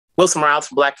Wilson Morales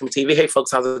from Black Film TV. Hey,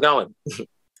 folks, how's it going?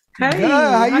 Hey,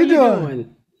 how you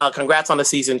doing? Congrats on the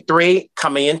season 3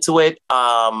 coming into it.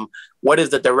 What is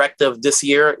the directive this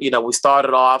year? You know, we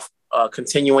started off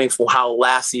continuing from how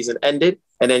last season ended,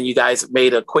 and then you guys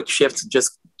made a quick shift to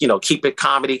just, you know, keep it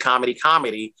comedy.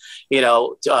 You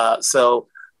know, so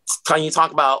can you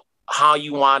talk about how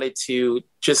you wanted to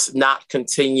just not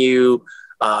continue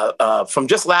from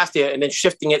just last year and then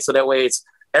shifting it so that way it's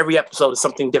every episode is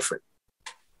something different?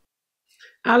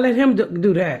 I'll let him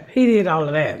do that. He did all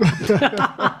of that.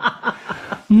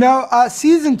 No,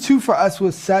 season 2 for us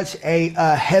was such a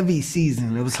heavy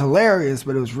season. It was hilarious,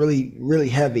 but it was really, really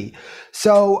heavy.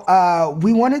 So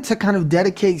we wanted to kind of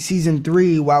dedicate season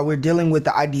 3 while we're dealing with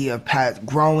the idea of Pat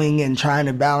growing and trying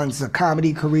to balance a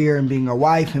comedy career and being a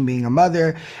wife and being a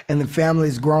mother, and the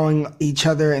families growing each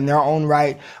other in their own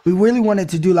right. We really wanted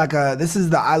to do this is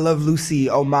the I Love Lucy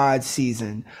homage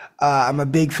season. I'm a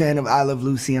big fan of I Love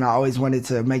Lucy, and I always wanted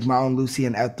to make my own Lucy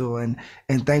and Ethel, and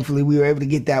thankfully we were able to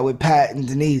get that with Pat and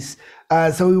Denise.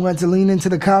 So we want to lean into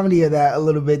the comedy of that a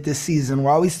little bit this season,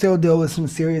 while we still deal with some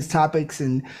serious topics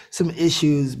and some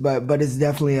issues, but it's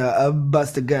definitely a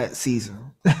bust a gut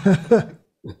season. What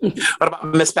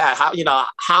about Miss Pat?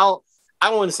 How I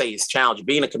don't want to say it's challenging.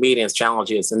 Being a comedian is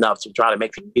challenging. It's enough to try to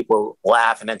make people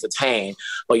laugh and entertain,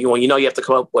 but when you know you have to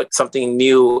come up with something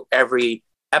new every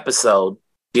episode,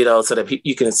 you know, so that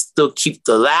you can still keep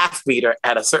the laugh meter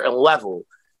at a certain level.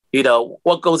 You know,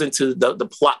 what goes into the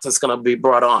plot that's going to be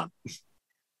brought on?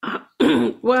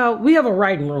 Well, we have a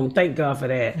writing room. Thank God for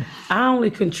that. I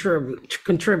only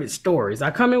contribute stories. I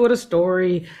come in with a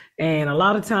story, and a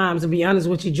lot of times, to be honest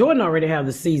with you, Jordan already have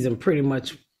the season pretty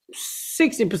much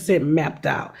 60% mapped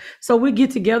out. So we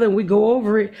get together and we go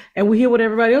over it and we hear what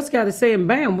everybody else got to say, and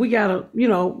bam, we got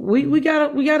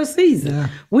a season. Yeah.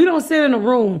 We don't sit in a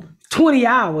room 20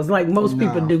 hours like most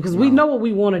people do, because we know what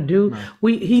we want to do.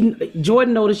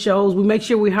 Jordan know the shows. We make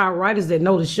sure we hire writers that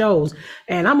know the shows,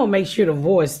 and I'm gonna make sure the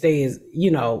voice stays,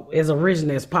 you know, as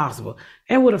original as possible,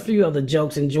 and with a few other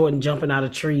jokes and Jordan jumping out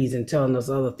of trees and telling us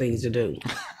other things to do.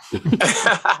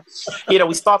 You know,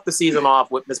 we start the season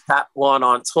off with Miss Pat going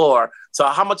on tour. So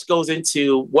how much goes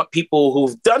into what people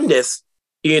who've done this,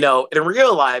 you know, in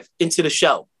real life into the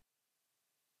show?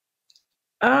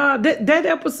 That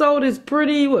episode is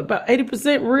pretty, about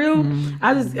 80% real.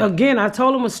 Mm-hmm. I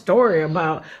told him a story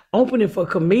about opening for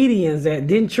comedians that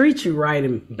didn't treat you right,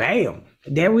 and bam,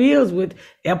 there he is with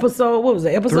episode, what was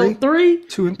it, episode 3?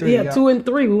 2 and 3. Yeah, 2 and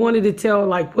 3. We wanted to tell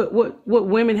like what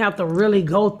women have to really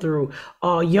go through,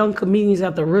 young comedians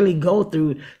have to really go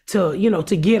through to, you know,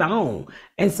 to get on.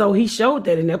 And so he showed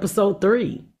that in episode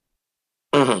 3.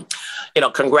 Mm-hmm. You know,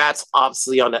 congrats,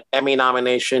 obviously, on the Emmy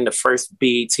nomination, the first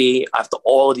BET after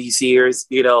all these years.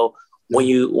 You know, when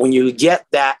you get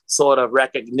that sort of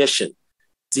recognition,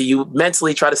 do you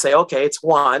mentally try to say, okay, it's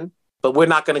won, but we're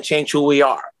not going to change who we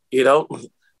are? You know,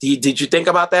 did you think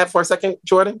about that for a second,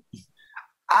 Jordan?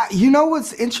 You know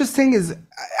what's interesting is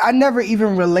I never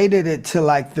even related it to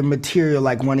like the material,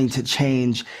 like wanting to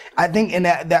change. I think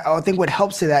I think what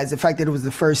helps to that is the fact that it was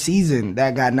the first season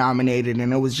that got nominated,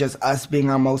 and it was just us being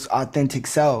our most authentic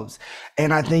selves.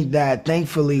 And I think that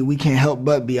thankfully we can't help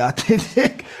but be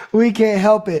authentic. We can't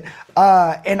help it.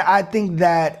 And I think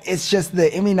that it's just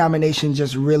the Emmy nomination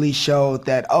just really showed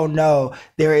that, oh no,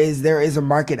 there is a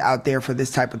market out there for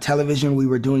this type of television. We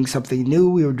were doing something new.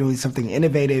 We were doing something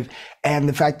innovative. And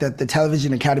the fact that the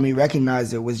Television Academy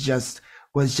recognized it was just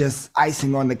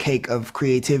icing on the cake of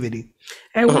creativity.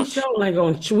 And we sure ain't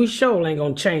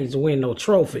gonna change to win no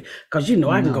trophy, because you know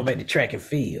I can go back to track and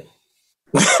field.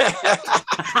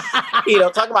 You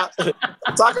know, talk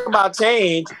about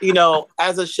change. You know,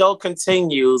 as the show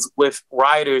continues with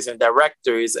writers and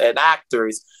directors and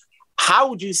actors, how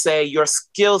would you say your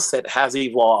skill set has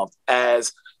evolved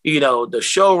as, you know, the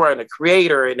showrunner,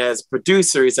 creator, and as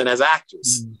producers and as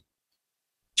actors?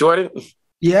 Jordan?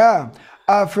 Yeah.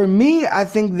 For me, I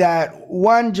think that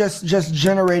one, just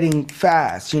generating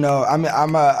fast. You know,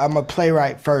 I'm a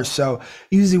playwright first, so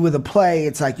usually with a play,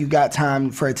 it's like you got time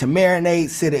for it to marinate,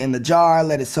 sit it in the jar,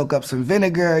 let it soak up some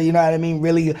vinegar. You know what I mean?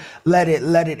 Really let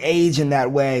it age in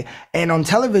that way. And on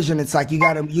television, it's like you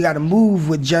gotta move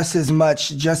with just as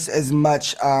much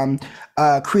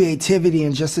creativity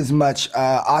and just as much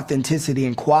authenticity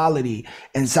and quality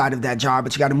inside of that jar,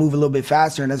 but you got to move a little bit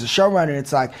faster. And as a showrunner,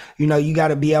 it's like, you know, you got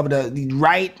to be able to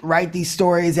write these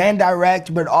stories and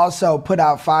direct, but also put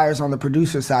out fires on the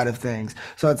producer side of things.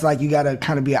 So it's like you got to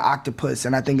kind of be an octopus.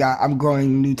 And I think I'm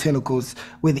growing new tentacles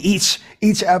with each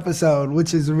episode,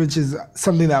 which is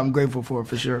something that I'm grateful for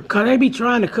sure. Cause they be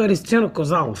trying to cut his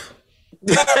tentacles off.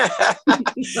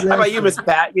 How about you, Miss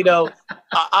Pat?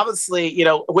 Obviously,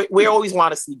 we always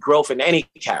want to see growth in any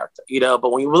character,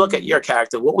 but when you look at your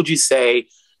character, what would you say,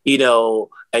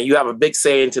 and you have a big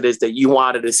say into this, that you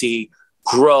wanted to see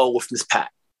grow with Miss Pat?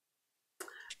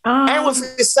 And with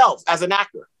yourself as an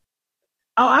actor.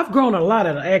 Oh, I've grown a lot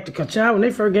as an actor. Cause child, when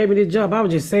they first gave me this job, I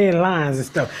was just saying lines and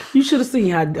stuff. You should have seen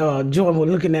how Jordan was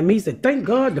looking at me. He said, "Thank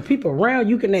God the people around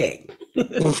you can act."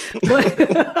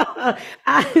 But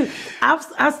I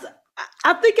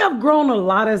think I've grown a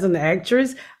lot as an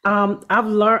actress. I've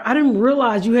learned. I didn't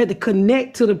realize you had to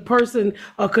connect to the person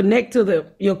or connect to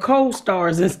your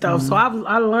co-stars and stuff. So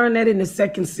I learned that in the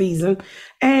second season,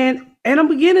 and I'm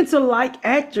beginning to like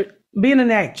being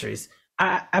an actress.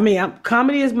 I mean,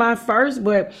 comedy is my first,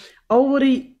 but over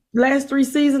the last 3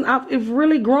 seasons, it's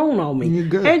really grown on me. You're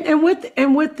good.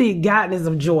 And with the guidance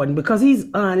of Jordan, because he's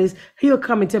honest, he'll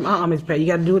come and tell me, Miss Pat, you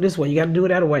got to do it this way, you got to do it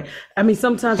that way. I mean,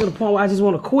 sometimes to the point where I just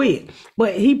want to quit,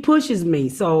 but he pushes me.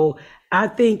 So I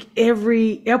think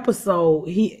every episode,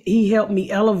 he helped me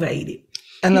elevate it.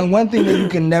 And the one thing that you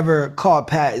can never call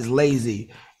Pat is lazy.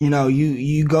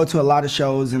 You go to a lot of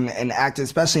shows and actors,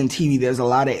 especially in TV, there's a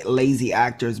lot of lazy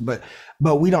actors, but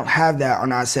we don't have that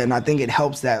on our set. And I think it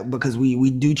helps that because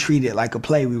we do treat it like a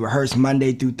play. We rehearse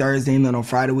Monday through Thursday, and then on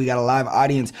Friday we got a live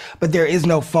audience, but there is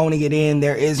no phoning it in.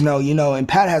 There is no, and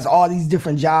Pat has all these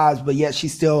different jobs, but yet she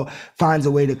still finds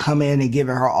a way to come in and give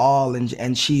it her all.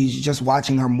 And she's just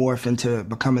watching her morph into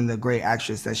becoming the great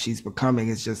actress that she's becoming.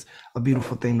 It's just a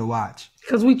beautiful thing to watch.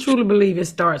 Because we truly believe it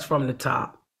starts from the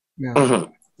top. Yeah.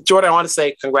 Mm-hmm. Jordan, I want to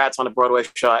say congrats on the Broadway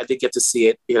show. I did get to see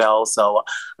it, so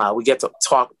we get to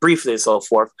talk briefly and so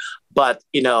forth. But,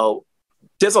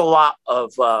 there's a lot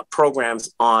of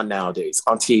programs on nowadays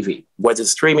on TV, whether it's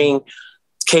streaming,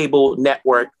 cable,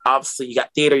 network. Obviously, you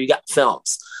got theater, you got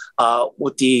films.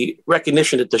 With the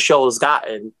recognition that the show has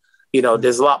gotten,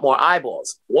 there's a lot more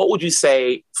eyeballs. What would you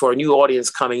say for a new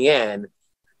audience coming in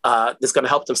that's going to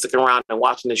help them stick around and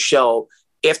watching the show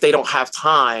if they don't have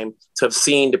time to have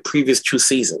seen the previous 2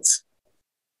 seasons?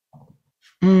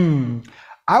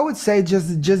 I would say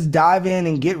just dive in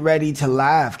and get ready to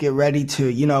laugh, get ready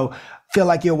to, feel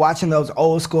like you're watching those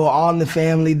old school All in the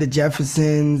Family, The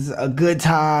Jeffersons, Good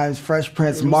Times, Fresh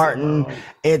Prince, Martin.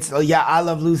 It's I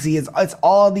Love Lucy. It's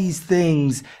all these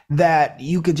things that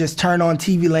you could just turn on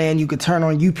TV Land, you could turn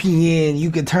on UPN,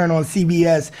 you could turn on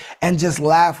CBS and just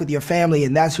laugh with your family.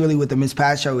 And that's really what the Miss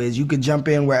Pat Show is. You could jump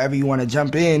in wherever you want to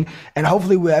jump in, and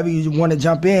hopefully wherever you want to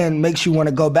jump in makes you want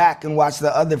to go back and watch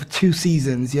the other 2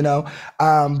 seasons. But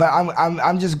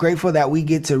I'm just grateful that we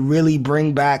get to really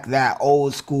bring back that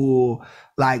old school,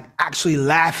 like actually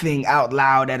laughing out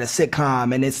loud at a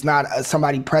sitcom, and it's not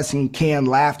somebody pressing canned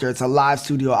laughter. It's a live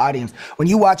studio audience. When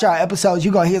you watch our episodes,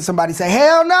 you're gonna hear somebody say,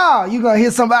 "Hell no!" You're gonna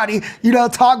hear somebody,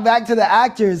 talk back to the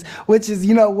actors, which is,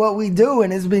 what we do.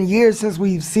 And it's been years since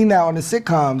we've seen that on a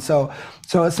sitcom. So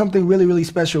it's something really, really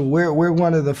special. We're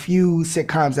one of the few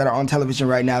sitcoms that are on television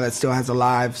right now that still has a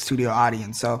live studio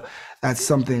audience. So that's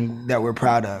something that we're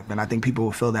proud of, and I think people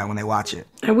will feel that when they watch it.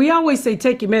 And we always say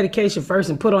take your medication first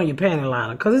and put on your panty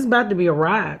liner, because it's about to be a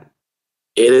ride.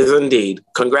 It is indeed.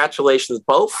 Congratulations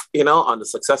both, on the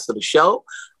success of the show,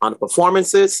 on the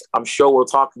performances. I'm sure we'll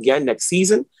talk again next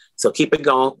season, so keep it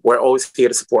going. We're always here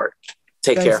to support.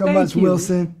 Take care. Thanks so much,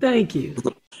 Wilson. Thank you.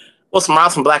 Wilson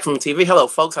Miles from Black Film TV. Hello,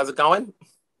 folks. How's it going?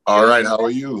 All right. How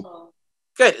are you?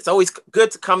 Good. It's always good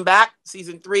to come back.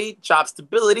 Season 3, job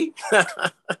stability.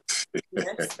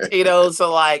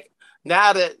 So like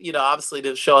now that, obviously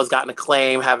the show has gotten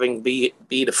acclaim, having be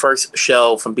the first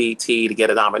show from BET to get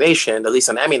a nomination, at least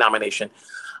an Emmy nomination.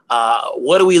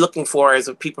 What are we looking for as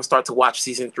people start to watch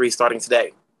season 3 starting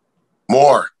today?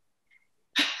 More.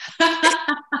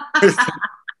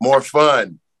 More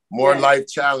fun, more life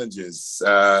challenges,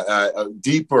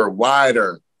 deeper,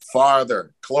 wider,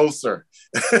 farther, closer.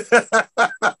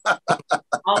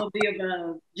 All of the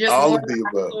above. Just all more of the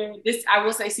above. This, I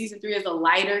will say, season 3 is a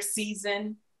lighter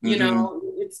season.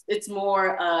 It's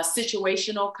more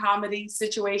situational comedy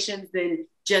situations than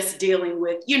just dealing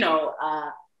with,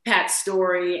 Pat's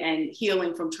story and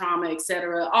healing from trauma,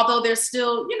 etc. Although there's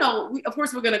still, of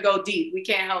course, we're going to go deep. We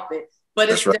can't help it, but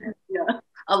it's definitely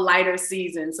a lighter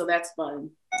season, so that's fun.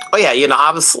 Oh yeah,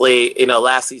 obviously,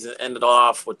 last season ended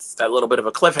off with that little bit of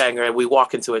a cliffhanger, and we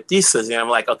walk into it this season. I'm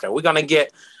like, okay, we're gonna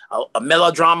get a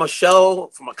melodrama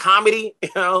show from a comedy,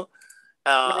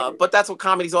 but that's what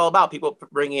comedy's all about. People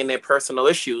bringing in their personal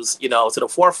issues, to the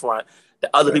forefront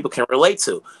that other people can relate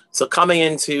to. So coming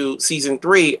into season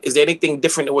 3, is there anything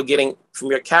different that we're getting from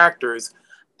your characters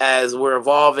as we're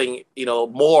evolving,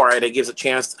 more, and it gives a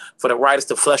chance for the writers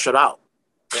to flesh it out?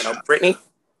 Brittany?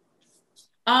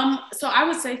 So I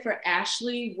would say for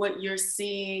Ashley, what you're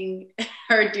seeing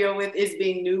her deal with is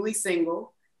being newly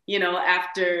single,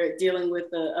 after dealing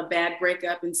with a bad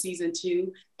breakup in season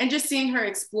 2, and just seeing her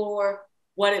explore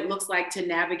what it looks like to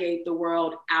navigate the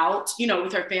world out,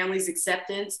 with her family's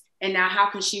acceptance. And now how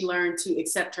can she learn to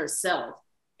accept herself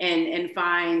and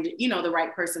find, the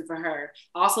right person for her.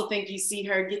 I also think you see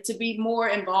her get to be more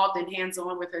involved and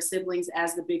hands-on with her siblings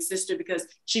as the big sister, because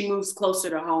she moves closer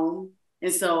to home.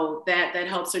 And so that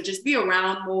helps her just be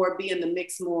around more, be in the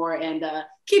mix more, and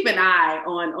keep an eye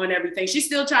on everything. She's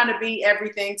still trying to be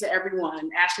everything to everyone.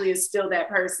 Ashley is still that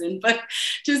person, but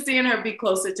just seeing her be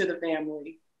closer to the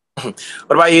family.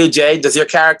 What about you, Jay? Does your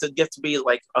character get to be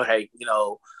like, okay,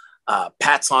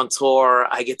 Pat's on tour,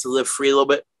 I get to live free a little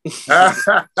bit?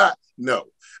 No.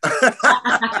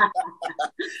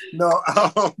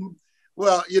 No.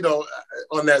 Well,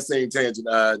 on that same tangent,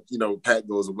 Pat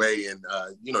goes away and,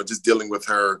 just dealing with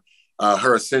her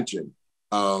ascension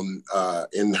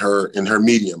in her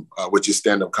medium, which is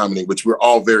stand-up comedy, which we're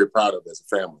all very proud of as a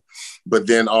family. But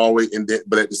then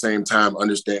but at the same time,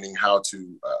 understanding how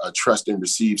to trust and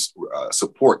receive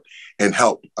support and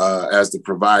help as the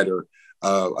provider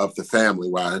of the family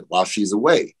while she's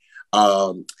away.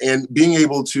 And being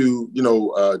able to,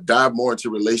 dive more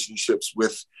into relationships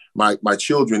with my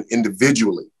children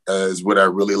individually is what I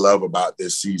really love about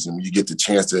this season. You get the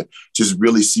chance to just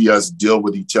really see us deal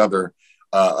with each other,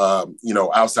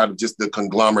 outside of just the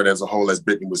conglomerate as a whole, as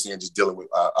Brittany was saying, just dealing with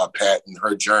Pat and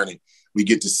her journey. We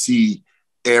get to see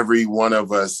every one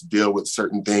of us deal with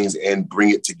certain things and bring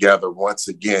it together once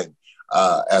again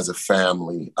as a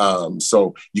family.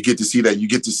 So you get to see that. You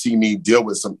get to see me deal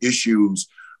with some issues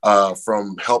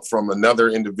from help from another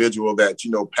individual that,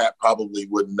 Pat probably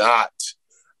would not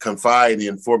confide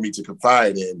in for me to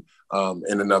confide in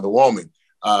another woman,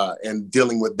 and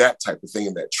dealing with that type of thing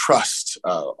and that trust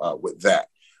with that.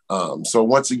 So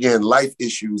once again, life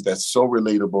issues that's so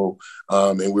relatable,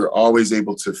 and we're always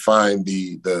able to find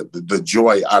the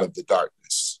joy out of the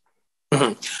darkness.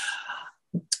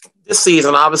 This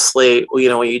season, obviously,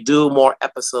 when you do more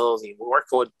episodes, you're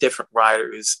working with different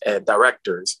writers and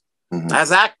directors. Mm-hmm.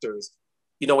 As actors,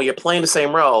 when you're playing the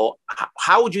same role,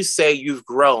 how would you say you've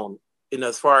grown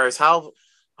as far as how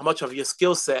much of your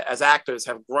skill set as actors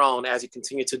have grown as you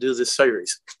continue to do this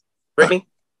series? Brittany?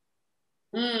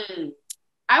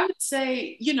 I would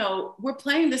say, we're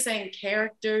playing the same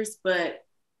characters, but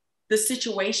the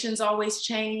situations always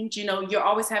change. You're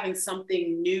always having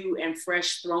something new and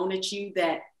fresh thrown at you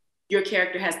that your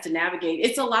character has to navigate.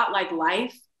 It's a lot like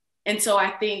life. And so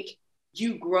I think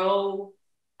you grow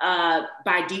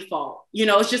by default.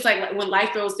 It's just like when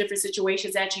life throws different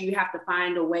situations at you, you have to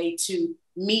find a way to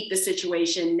meet the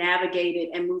situation, navigate it,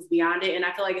 and move beyond it. And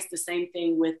I feel like it's the same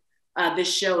thing with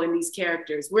this show and these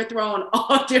characters. We're throwing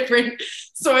all different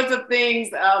sorts of things.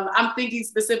 I'm thinking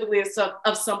specifically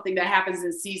of something that happens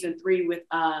in season 3 with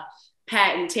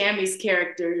Pat and Tammy's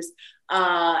characters. And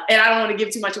I don't want to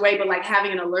give too much away, but like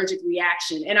having an allergic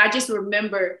reaction. And I just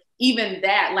remember even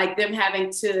that, like them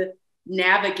having to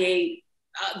navigate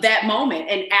that moment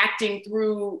and acting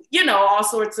through, all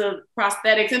sorts of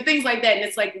prosthetics and things like that. And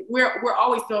it's like, we're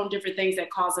always throwing different things that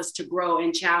cause us to grow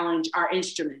and challenge our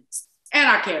instruments and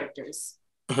our characters.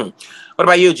 What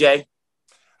about you, Jay?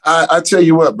 I tell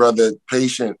you what, brother,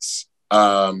 patience,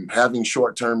 having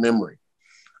short-term memory,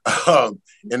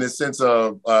 in the sense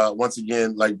of, once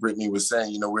again, like Brittany was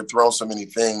saying, we're throwing so many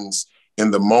things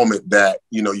in the moment that,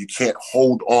 you can't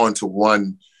hold on to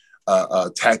one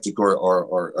tactic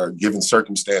or given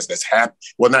circumstance that's happening.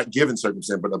 Well, not given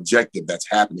circumstance, but objective that's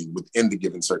happening within the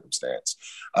given circumstance.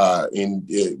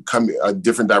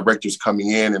 Different directors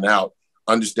coming in and out,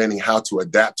 understanding how to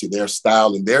adapt to their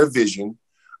style and their vision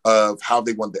of how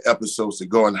they want the episodes to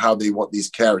go and how they want these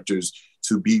characters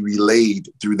to be relayed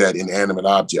through that inanimate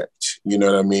object. You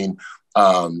know what I mean?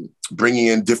 Bringing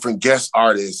in different guest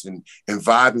artists and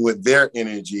vibing with their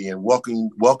energy and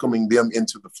welcoming them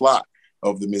into the flock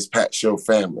of the Miss Pat Show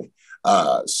family.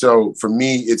 So for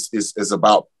me, it's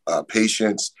about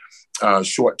patience,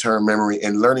 short-term memory,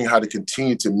 and learning how to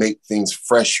continue to make things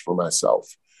fresh for myself.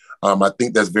 I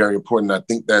think that's very important. I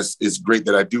think it's great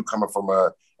that I do come from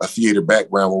a theater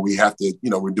background where we have to,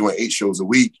 we're doing 8 shows a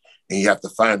week, and you have to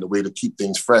find a way to keep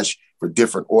things fresh for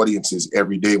different audiences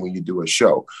every day when you do a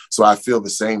show. So I feel the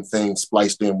same thing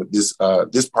spliced in with this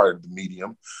part of the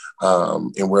medium,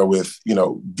 and where with,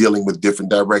 dealing with different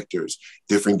directors,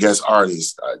 different guest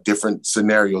artists, different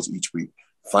scenarios each week,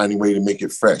 finding a way to make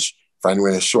it fresh, finding a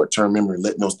way to short-term memory,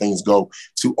 letting those things go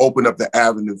to open up the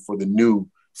avenue for the new,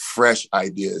 fresh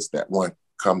ideas that one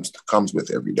comes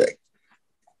with every day.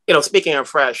 Speaking of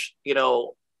fresh,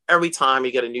 every time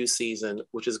you get a new season,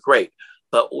 which is great.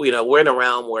 But, you know, we're in a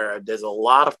realm where there's a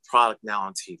lot of product now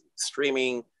on TV,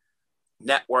 streaming,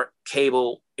 network,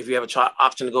 cable. If you have an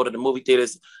option to go to the movie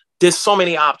theaters, there's so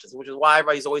many options, which is why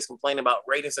everybody's always complaining about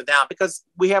ratings are down, because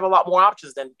we have a lot more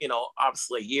options than, you know,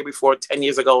 obviously a year before, 10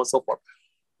 years ago, and so forth.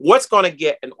 What's going to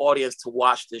get an audience to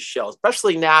watch this show,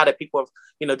 especially now that people have,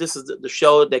 you know, this is the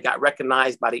show that got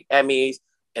recognized by the Emmys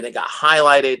and it got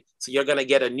highlighted. So you're going to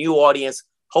get a new audience,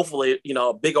 hopefully, you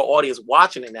know, a bigger audience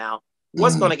watching it now.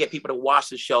 What's going to get people to watch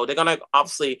the show? They're going to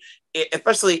obviously,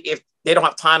 especially if they don't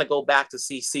have time to go back to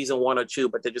see season 1 or 2,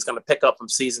 but they're just going to pick up from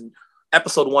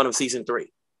episode 1 of season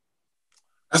 3.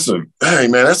 That's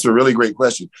a really great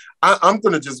question. I'm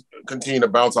going to just continue to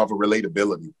bounce off of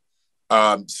relatability.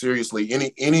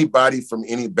 Seriously, anybody from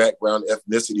any background,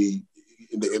 ethnicity,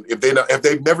 if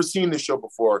they've never seen this show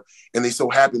before and they so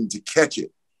happen to catch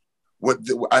it,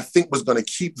 I think was going to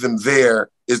keep them there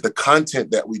is the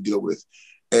content that we deal with.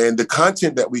 And the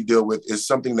content that we deal with is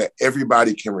something that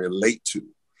everybody can relate to.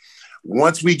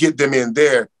 Once we get them in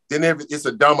there, then it's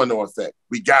a domino effect.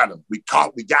 We got them. We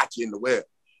got you in the web.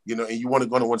 You know, and you want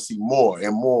to see more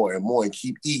and more and more and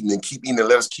keep eating and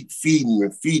let us keep feeding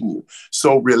you.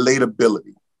 So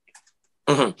relatability.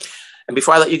 Mm-hmm. And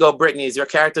before I let you go, Brittany, is your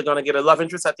character going to get a love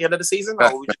interest at the end of the season?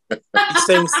 Or will you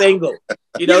staying single?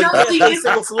 You know, you can't stay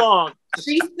single for long.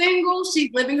 She's single.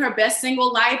 She's living her best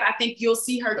single life. I think you'll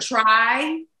see her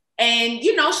try. And,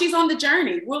 you know, she's on the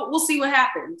journey. We'll see what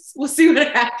happens.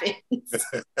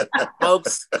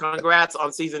 Folks, congrats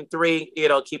on season 3. You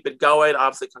know, keep it going.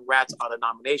 Obviously, congrats on the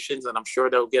nominations. And I'm sure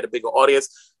they'll get a bigger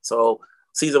audience. So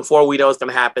season 4, we know it's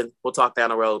going to happen. We'll talk down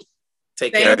the road.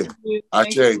 Take care.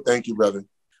 Thank you, brother.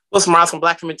 Well, Smiles from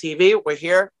Black Women TV. We're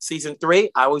here, season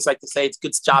 3. I always like to say it's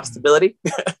good job stability.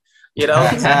 You know,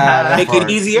 make it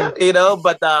easier, you know,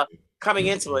 but coming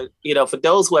into it, you know, for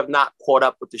those who have not caught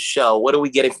up with the show, what are we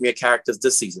getting from your characters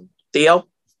this season? Theo?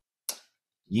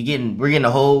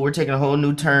 We're taking a whole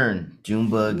new turn.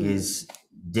 Junebug is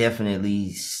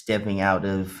definitely stepping out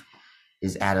of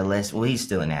his adolescence. Well, he's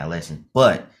still an adolescent,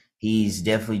 but he's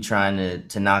definitely trying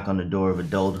to knock on the door of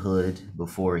adulthood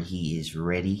before he is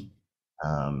ready.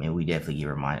 And we definitely get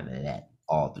reminded of that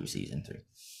all through season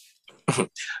 3.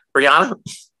 Briyana?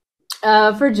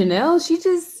 For Janelle,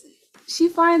 she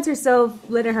finds herself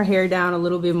letting her hair down a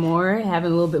little bit more,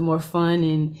 having a little bit more fun,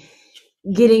 and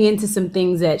getting into some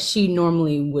things that she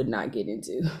normally would not get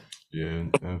into. Yeah,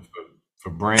 and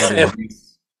for Brandon,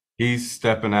 he's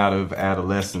stepping out of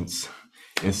adolescence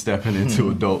and stepping into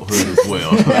adulthood as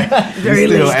well. Like, he's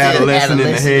still adolescent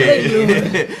in the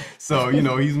head. So, you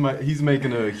know, he's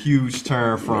making a huge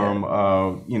turn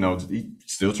from, you know,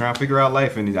 still trying to figure out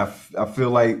life. And I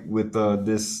feel like with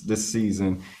this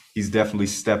season, he's definitely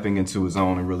stepping into his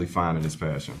own and really finding his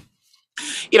passion.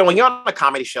 You know, when you're on a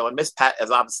comedy show, and Miss Pat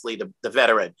is obviously the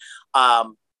veteran,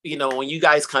 you know, when you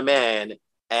guys come in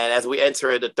and as we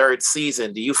enter the 3rd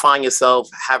season, do you find yourself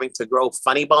having to grow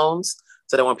funny bones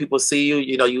so that when people see you,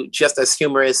 you know, you just as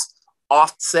humorous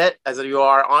off set as you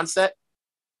are on set?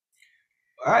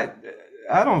 I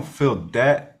don't feel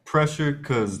that pressure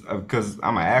because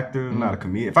I'm an actor, not a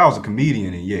comedian. If I was a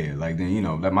comedian, then you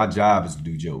know, that my job is to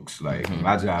do jokes. Like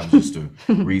my job is just to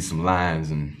read some lines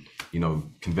and, you know,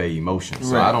 convey emotion.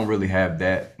 So I don't really have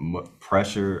that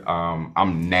pressure.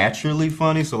 I'm naturally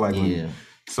funny, so like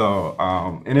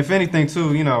and if anything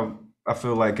too, you know, I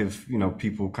feel like if, you know,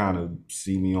 people kind of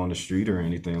see me on the street or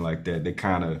anything like that, they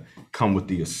kind of come with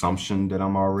the assumption that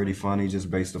I'm already funny just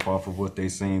based off of what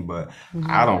they've seen. But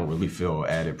I don't really feel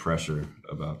added pressure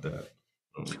about that.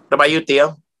 What about you,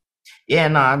 Theo? Yeah,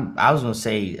 no, I was going to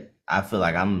say, I feel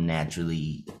like I'm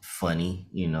naturally funny.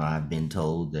 You know, I've been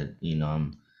told that, you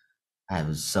know, I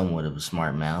have somewhat of a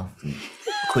smart mouth and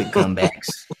quick comebacks.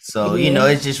 So, you know,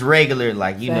 it's just regular.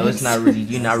 Like, you know, it's not really,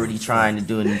 you're not really trying to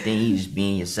do anything. You just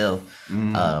being yourself.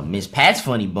 Miss Pat's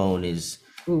funny bone is,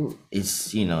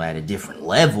 you know, at a different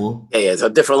level. Yeah, it's a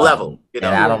different level. You know,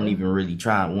 and I don't even really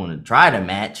want to try to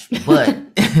match. But,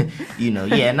 you know,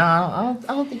 I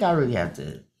don't think I really have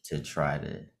to try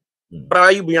to. But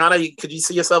are you, Briyana? Could you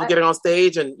see yourself getting on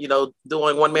stage and, you know,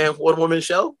 doing one woman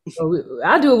show?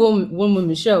 I do a one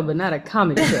woman show, but not a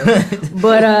comedy show.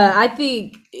 But I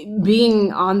think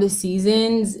being on the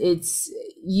seasons,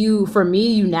 for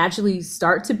me, you naturally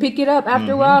start to pick it up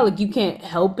after a while. Like, you can't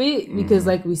help it because,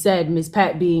 like we said, Miss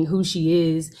Pat being who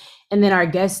she is, and then our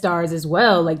guest stars as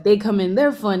well, like they come in,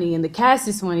 they're funny, and the cast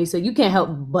is funny, so you can't help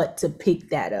but to pick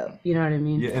that up. You know what I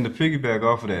mean? Yeah, and to piggyback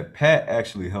off of that, Pat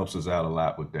actually helps us out a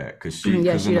lot with that because in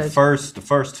the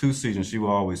first 2 seasons, she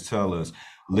will always tell us,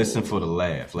 listen for the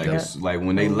laugh. Like, Yeah. it's like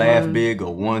when they laugh big,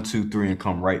 or 1, 2, 3, and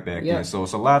come right back Yeah. in. So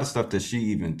it's a lot of stuff that she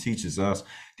even teaches us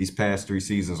these past 3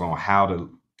 seasons on how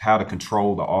to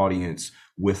control the audience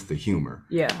with the humor.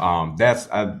 Yeah. I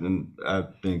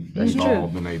think That's we've true. all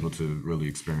been able to really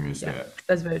experience Yeah. that.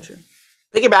 That's very true.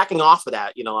 Piggybacking off of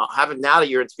that, now that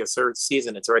you're into your third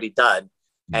season, it's already done.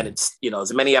 And it's,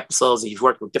 as many episodes, and you've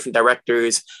worked with different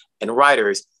directors and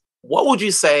writers. What would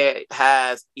you say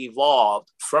has evolved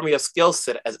from your skill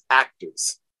set as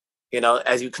actors,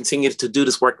 as you continue to do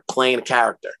this work playing a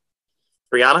character?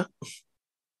 Briyana?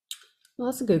 Well,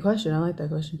 that's a good question. I like that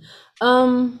question.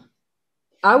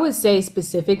 I would say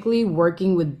specifically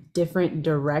working with different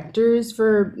directors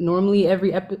for normally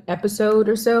every episode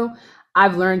or so,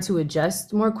 I've learned to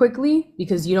adjust more quickly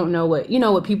because you don't know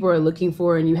what people are looking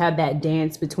for, and you have that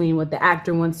dance between what the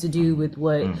actor wants to do with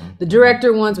what the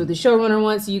director wants, what the showrunner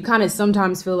wants. So you kind of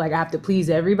sometimes feel like I have to please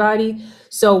everybody.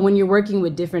 So when you're working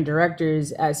with different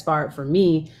directors, for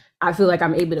me, I feel like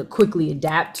I'm able to quickly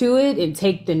adapt to it and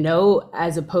take the note,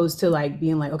 as opposed to like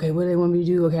being like, okay, what do they want me to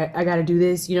do? Okay, I got to do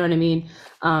this. You know what I mean?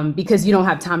 Because you don't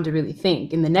have time to really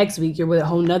think. And the next week you're with a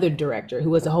whole nother director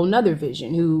who has a whole nother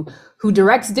vision, who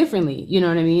directs differently. You know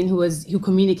what I mean? Who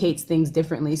communicates things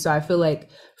differently. So I feel like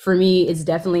for me, it's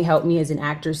definitely helped me as an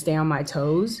actor stay on my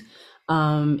toes,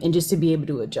 and just to be able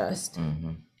to adjust.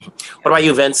 What about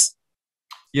you, Vince?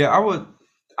 Yeah, I would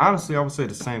say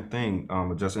the same thing,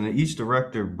 Justin. And each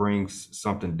director brings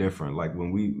something different. Like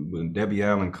when Debbie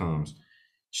Allen comes,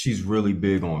 she's really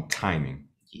big on timing.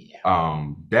 Yeah.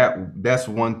 That's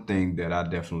one thing that I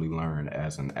definitely learned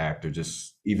as an actor,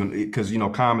 just even because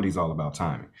comedy's all about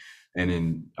timing. And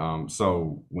then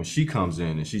so when she comes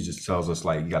in and she just tells us,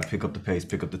 like, you got to pick up the pace,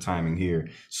 pick up the timing here,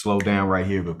 slow down right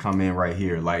here, but come in right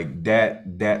here, like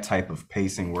that type of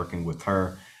pacing, working with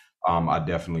her, I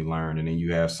definitely learned. And then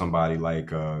you have somebody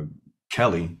like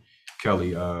Kelly,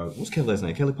 what's Kelly's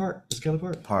name? Kelly Park? Is it Kelly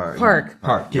Park? Park.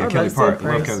 Yeah, Kelly Park.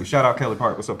 Love Kelly. Shout out Kelly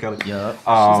Park. What's up, Kelly? Yep. She's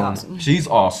awesome. She's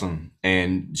awesome.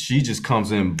 And she just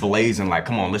comes in blazing, like,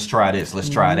 come on, let's try this. Let's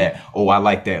try that. Oh, I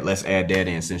like that. Let's add that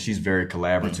in. And she's very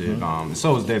collaborative.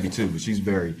 So is Debbie too, but she's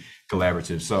very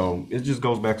collaborative. So it just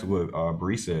goes back to what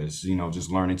Bree says,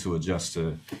 just learning to adjust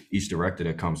to each director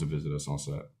that comes to visit us on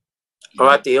set. All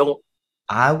right, Theo.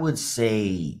 I would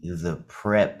say the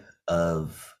prep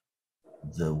of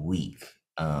the week.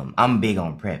 I'm big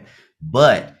on prep,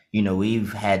 but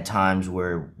we've had times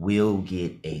where we'll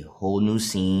get a whole new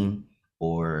scene,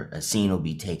 or a scene will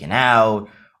be taken out,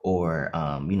 or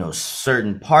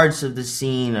certain parts of the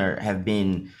scene have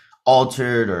been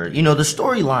altered, or the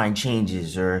storyline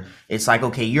changes, or it's like,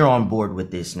 okay, you're on board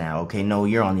with this now. Okay, no,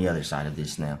 you're on the other side of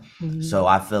this now. So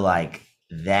I feel like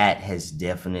that has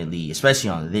definitely, especially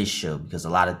on this show, because a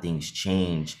lot of things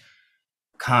change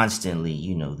constantly,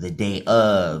 the day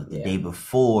of, the day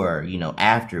before,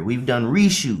 after. We've done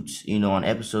reshoots, on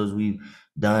episodes we've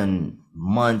done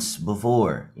months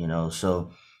before,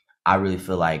 so I really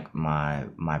feel like my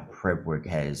prep work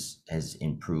has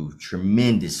improved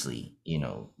tremendously,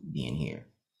 being here.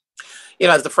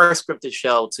 As the first scripted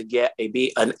show to get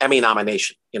an Emmy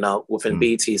nomination, within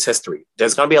BET's history,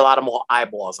 there's going to be a lot of more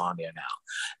eyeballs on there now.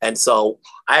 And so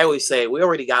I always say we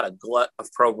already got a glut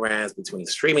of programs between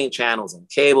streaming channels and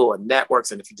cable and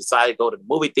networks. And if you decide to go to the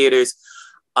movie theaters,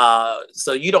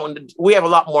 we have a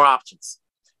lot more options,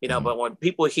 but when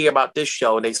people hear about this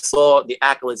show and they saw the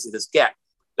accolades of this get,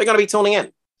 they're going to be tuning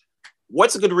in.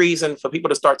 What's a good reason for people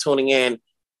to start tuning in,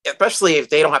 especially if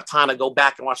they don't have time to go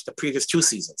back and watch the previous 2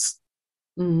 seasons?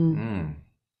 Well,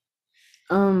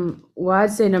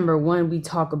 I'd say number one, we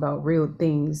talk about real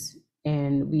things,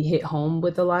 and we hit home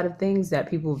with a lot of things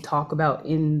that people talk about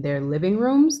in their living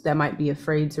rooms that might be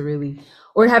afraid to really,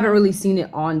 or haven't really seen it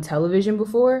on television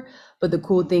before. But the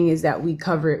cool thing is that we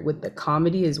cover it with the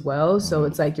comedy as well. So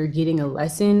it's like you're getting a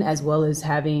lesson as well as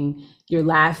you're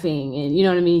laughing, and you know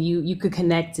what I mean? You could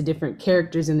connect to different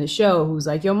characters in the show who's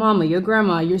like your mama, your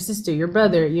grandma, your sister, your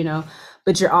brother,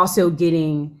 but you're also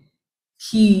getting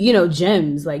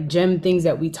gems, like gem things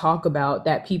that we talk about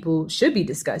that people should be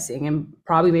discussing, and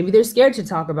probably maybe they're scared to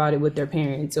talk about it with their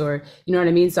parents, or you know what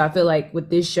I mean? So I feel like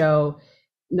with this show,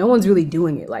 no one's really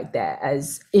doing it like that,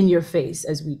 as in your face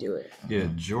as we do it. Yeah,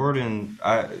 Jordan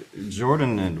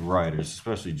and writers,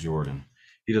 especially Jordan,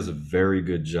 he does a very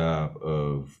good job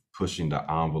of pushing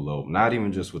the envelope, not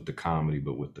even just with the comedy,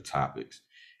 but with the topics.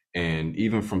 And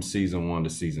even from season 1 to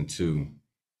season 2,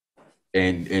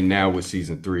 and now with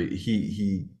season 3,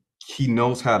 he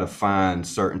knows how to find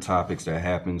certain topics that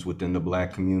happens within the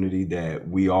Black community that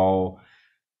we all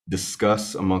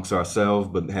discuss amongst ourselves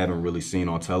but haven't really seen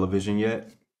on television yet.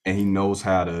 And he knows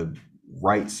how to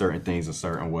write certain things a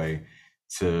certain way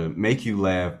to make you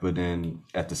laugh, but then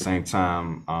at the same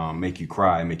time make you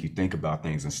cry, make you think about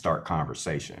things and start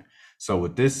conversation. So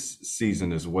with this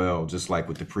season as well, just like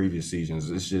with the previous seasons,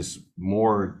 it's just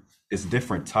more, it's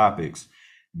different topics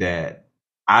that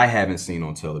I haven't seen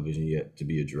on television yet to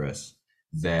be addressed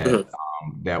that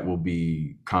that will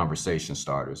be conversation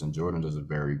starters. And Jordan does a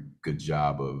very good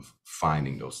job of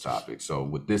finding those topics. So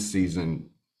with this season,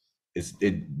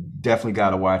 it definitely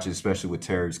got to watch it, especially with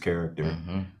Terry's character.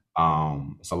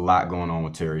 It's a lot going on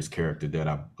with Terry's character that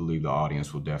I believe the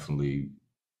audience will definitely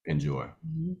enjoy.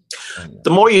 The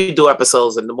more you do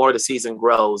episodes and the more the season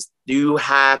grows,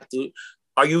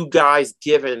 are you guys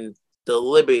given the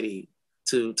liberty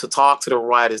to talk to the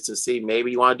writers to see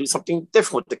maybe you want to do something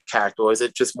different with the character? Or is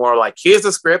it just more like, here's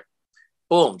the script,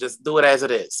 boom, just do it as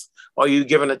it is? Or are you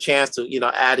given a chance to,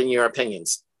 add in your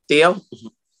opinions? Theo?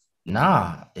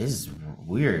 Nah, it's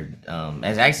weird.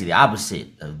 It's actually the opposite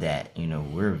of that.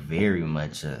 We're very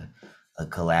much a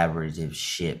collaborative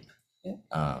ship.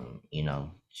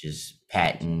 Just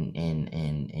Pat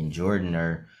and Jordan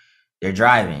they're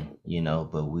driving,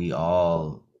 but we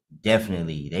all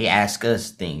definitely, they ask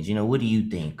us things, what do you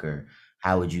think, or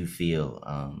how would you feel,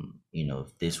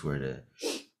 if this were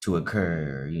to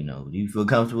occur, or, do you feel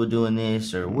comfortable doing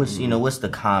this, or what's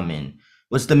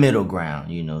what's the middle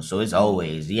ground, so it's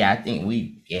always, I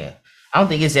don't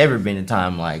think it's ever been a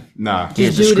time like, nah,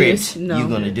 here's the script, you're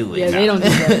gonna do it. Yeah, they don't do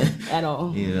that at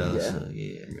all. So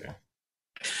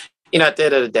at the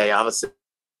end of the day, obviously,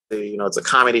 it's a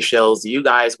comedy shows. Do you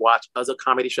guys watch other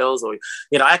comedy shows? Or,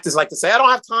 actors like to say, I don't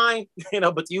have time,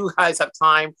 but do you guys have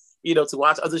time, to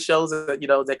watch other shows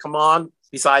that come on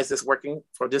besides just working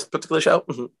for this particular show?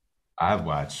 I'm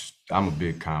a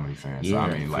big comedy fan. So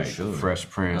I mean, like sure. Fresh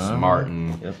Prince,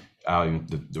 Martin,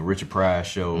 the Richard Pryor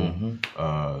show,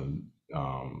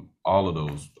 all of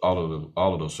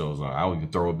those shows. I would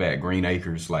even throw it back. Green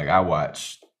Acres. Like I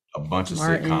watch a bunch of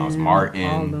sitcoms,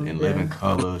 Martin, In Living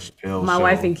Color, Chappelle My Show,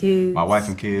 Wife and Kids, My Wife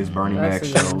and Kids, Bernie Mac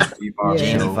Show, Steve Harvey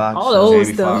Show, all the old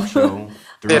Jamie stuff. Foxx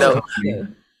Show.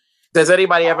 Does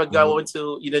anybody ever go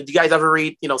into, do you guys ever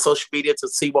read, social media to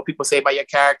see what people say about your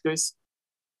characters?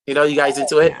 You guys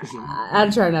into it? I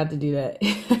try not to do that.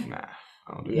 Nah,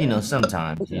 I don't do that.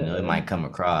 Sometimes, it might come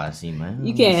across,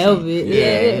 you can't help it.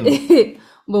 Yeah.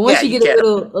 But once you get a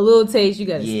little taste, you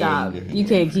gotta stop. You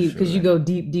can't keep, because you go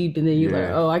deep, and then you're like,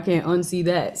 oh, I can't unsee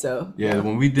that. So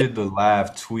when we did the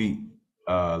live tweet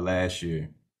last year,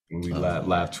 when we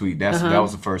live tweet, that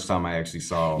was the first time I actually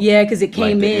saw. Yeah, because it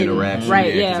came in interaction. right.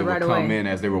 It right would away. come in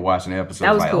as they were watching the episode.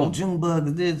 That was like, cool. oh, Junebug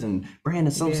is this, and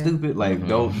Brandon's so stupid. Like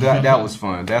that was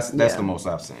fun. That's the most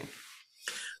I've seen.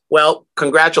 Well,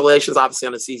 congratulations, obviously,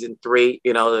 on the season 3.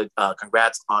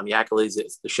 Congrats on the accolades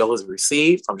the show has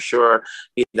received. I'm sure,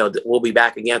 we'll be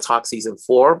back again, talk season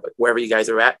 4. But wherever you guys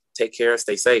are at, take care,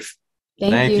 stay safe.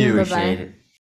 Thank you. Appreciate it.